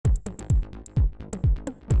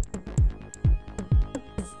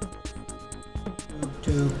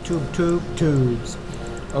Tubes.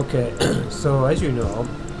 Okay, so as you know,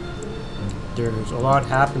 there's a lot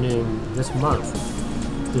happening this month.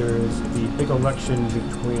 There's the big election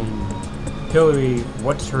between Hillary,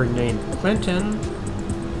 what's her name, Clinton,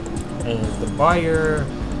 and the buyer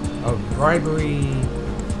of bribery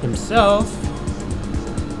himself.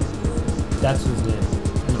 That's his name.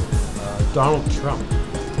 No, Donald Trump.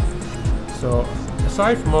 So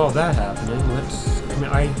aside from all that happening,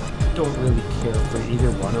 I don't really care for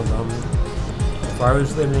either one of them. If I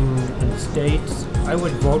was living in the States, I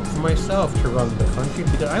would vote for myself to run the country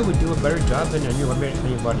because I would do a better job than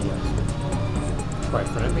anybody else. Quite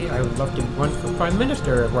frankly, I would love to run for Prime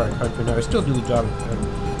Minister of our country, and I would still do the job of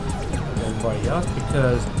everybody else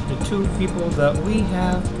because the two people that we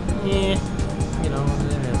have,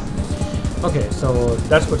 Okay, so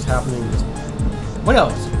that's what's happening this month. What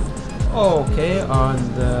else? Okay, on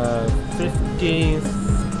the 15th?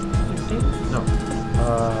 No.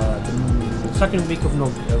 The second week of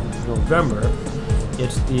November,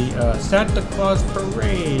 it's the Santa Claus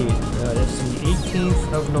Parade. It's the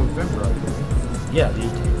 18th of November, I believe. Yeah, the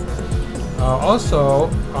 18th. Also,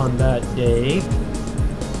 on that day,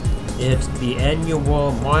 it's the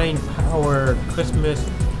annual Mind Power Christmas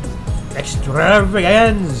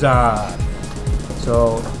Extravaganza.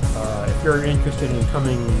 So, if you're interested in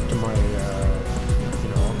coming to my,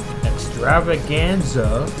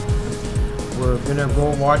 extravaganza, we're gonna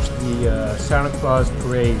go watch the Santa Claus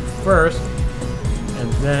Parade first,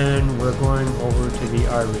 and then we're going over to the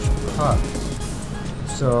Irish pub.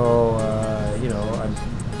 So, I'm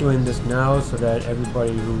doing this now so that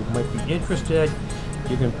everybody who might be interested,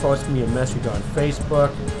 you can post me a message on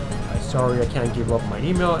Facebook. Sorry I can't give up my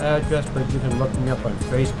email address, but you can look me up on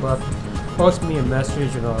Facebook. Post me a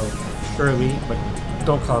message and I'll surely, but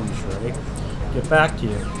don't call me Shirley, get back to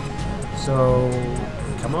you. So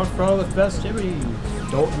come out for all the festivities.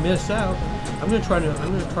 Don't miss out. I'm gonna try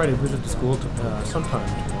to visit the school sometime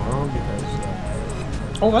tomorrow because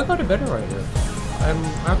I got a better idea. I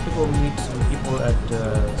have to go meet some people at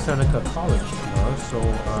Seneca College tomorrow, so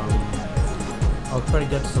I'll try to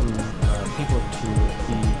get some people to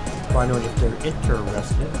find out if they're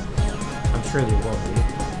interested. I'm sure they will be,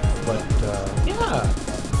 but yeah,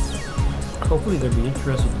 hopefully they'll be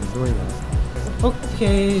interested in doing that.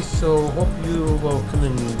 Okay, so hope you will come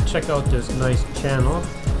and check out this nice channel.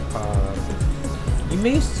 You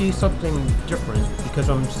may see something different because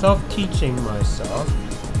I'm self-teaching myself.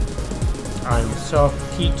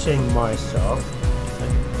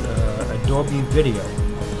 Adobe Video.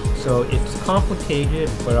 So it's complicated,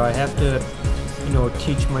 but I have to,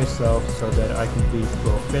 teach myself so that I can be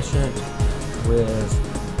proficient with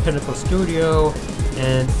Pinnacle Studio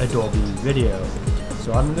and Adobe Video.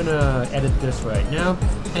 So I'm gonna edit this right now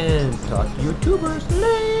and talk to YouTubers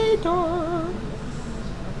later.